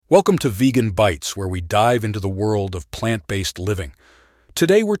Welcome to Vegan Bites, where we dive into the world of plant-based living.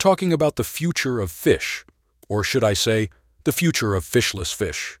 Today we're talking about the future of fish, or should I say, the future of fishless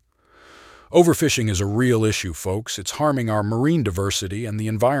fish. Overfishing is a real issue, folks. It's harming our marine diversity and the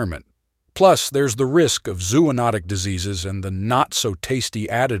environment. Plus, there's the risk of zoonotic diseases and the not-so-tasty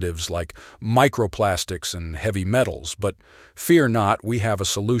additives like microplastics and heavy metals. But fear not, we have a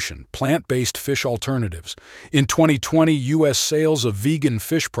solution: plant-based fish alternatives. In 2020, U.S. sales of vegan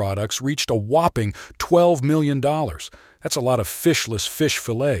fish products reached a whopping $12 million. That's a lot of fishless fish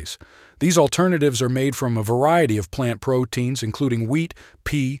fillets. These alternatives are made from a variety of plant proteins, including wheat,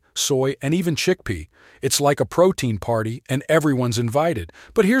 pea, soy, and even chickpea. It's like a protein party, and everyone's invited.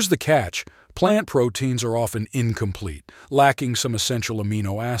 But here's the catch: plant proteins are often incomplete, lacking some essential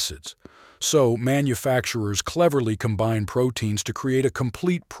amino acids. So, manufacturers cleverly combine proteins to create a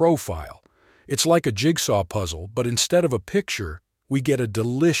complete profile. It's like a jigsaw puzzle, but instead of a picture, we get a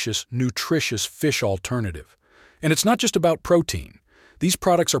delicious, nutritious fish alternative. And it's not just about protein. These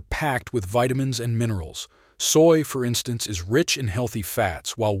products are packed with vitamins and minerals. Soy, for instance, is rich in healthy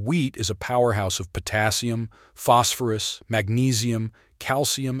fats, while wheat is a powerhouse of potassium, phosphorus, magnesium,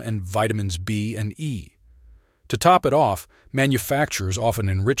 calcium, and vitamins B and E. To top it off, manufacturers often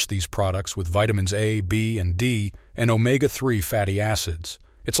enrich these products with vitamins A, B, and D, and omega-3 fatty acids.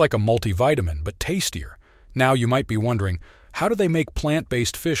 It's like a multivitamin, but tastier. Now you might be wondering, how do they make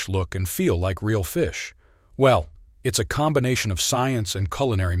plant-based fish look and feel like real fish? Well, it's a combination of science and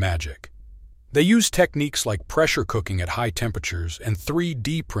culinary magic. They use techniques like pressure cooking at high temperatures and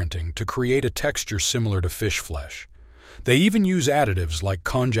 3D printing to create a texture similar to fish flesh. They even use additives like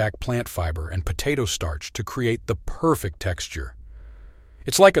konjac plant fiber and potato starch to create the perfect texture.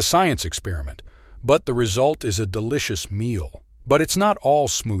 It's like a science experiment, but the result is a delicious meal. But it's not all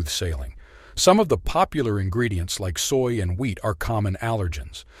smooth sailing. Some of the popular ingredients like soy and wheat are common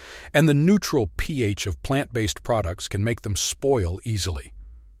allergens, and the neutral pH of plant-based products can make them spoil easily.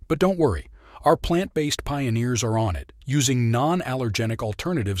 But don't worry, our plant-based pioneers are on it, using non-allergenic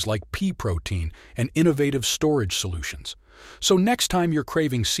alternatives like pea protein and innovative storage solutions. So next time you're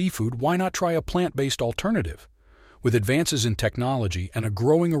craving seafood, why not try a plant-based alternative? With advances in technology and a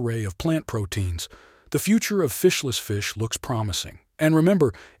growing array of plant proteins, the future of fishless fish looks promising. And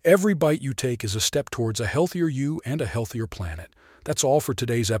remember, every bite you take is a step towards a healthier you and a healthier planet. That's all for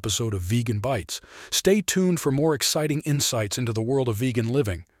today's episode of Vegan Bites. Stay tuned for more exciting insights into the world of vegan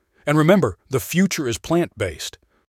living. And remember, the future is plant-based.